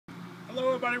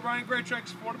Hello everybody, Ryan Graytrex,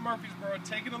 Ford of Murfreesboro,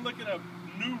 taking a look at a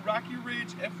new Rocky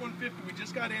Ridge F-150 we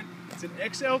just got in. It's an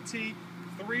XLT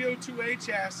 302A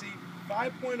chassis,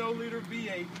 5.0 liter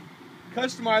V8,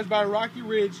 customized by Rocky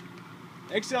Ridge.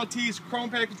 XLT's chrome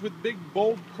package with big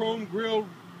bold chrome grille.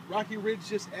 Rocky Ridge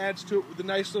just adds to it with a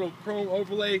nice little chrome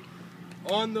overlay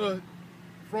on the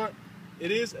front. It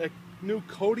is a new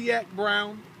Kodiak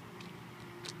brown.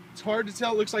 It's hard to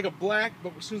tell, it looks like a black,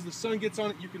 but as soon as the sun gets on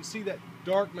it, you can see that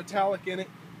dark metallic in it.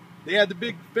 They add the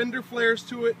big fender flares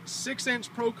to it,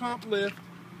 6-inch Pro Comp lift,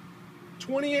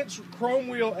 20-inch chrome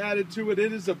wheel added to it.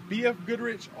 It is a BF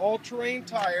Goodrich all-terrain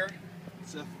tire.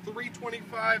 It's a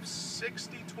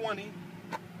 325/60/20.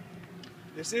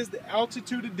 This is the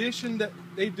altitude edition that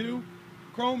they do.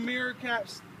 Chrome mirror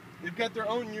caps. They've got their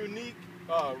own unique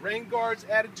rain guards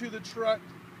added to the truck.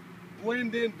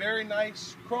 Blend in very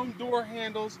nice. Chrome door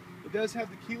handles. It does have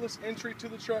the keyless entry to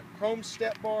the truck. Chrome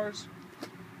step bars.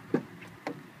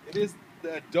 It is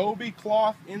the Adobe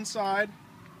cloth inside.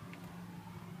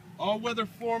 All-weather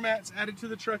floor mats added to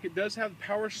the truck. It does have the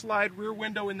power slide rear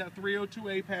window in that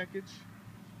 302A package.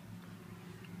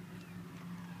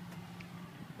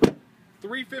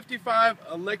 355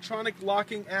 electronic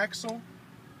locking axle.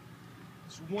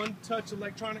 It's one-touch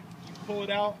electronic. You pull it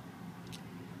out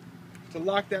to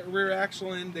lock that rear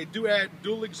axle in. They do add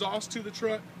dual exhaust to the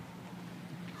truck.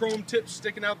 Chrome tips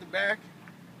sticking out the back.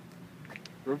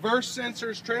 Reverse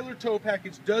sensors. Trailer tow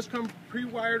package does come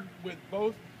pre-wired with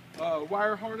both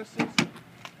wire harnesses.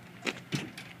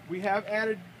 We have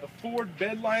added a Ford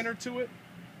bed liner to it.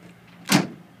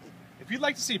 If you'd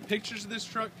like to see pictures of this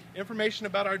truck, information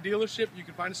about our dealership, you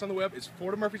can find us on the web. It's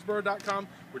fordofmurfreesboro.com.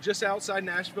 We're just outside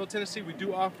Nashville, Tennessee. We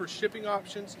do offer shipping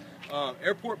options.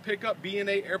 Airport pickup,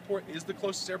 B&A Airport is the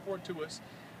closest airport to us.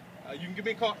 You can give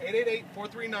me a call,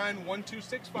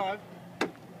 888-439-1265.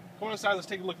 Come on inside, let's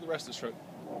take a look at the rest of this truck.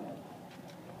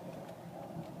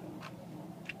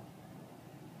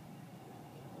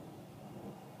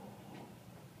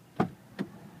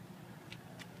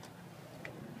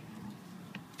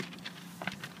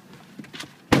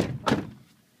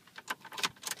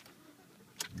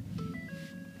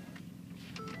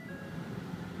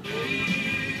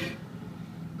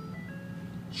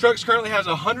 Truck currently has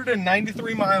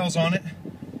 193 miles on it.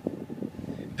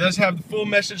 It does have the full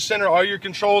message center, all your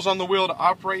controls on the wheel to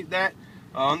operate that.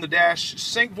 On the dash,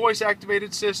 sync voice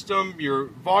activated system, your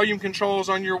volume controls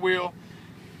on your wheel.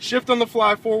 Shift on the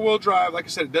fly, 4-wheel drive. Like I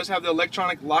said, it does have the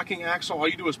electronic locking axle. All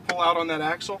you do is pull out on that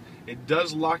axle. It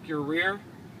does lock your rear.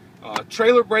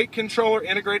 Trailer brake controller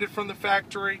integrated from the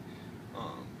factory.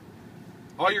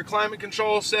 All your climate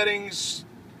control settings.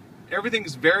 Everything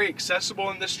is very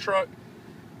accessible in this truck.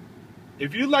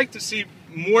 If you'd like to see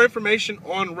more information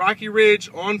on Rocky Ridge,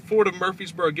 on Ford of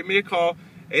Murfreesboro, give me a call,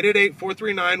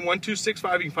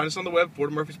 888-439-1265. You can find us on the web,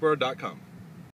 fordofmurfreesboro.com.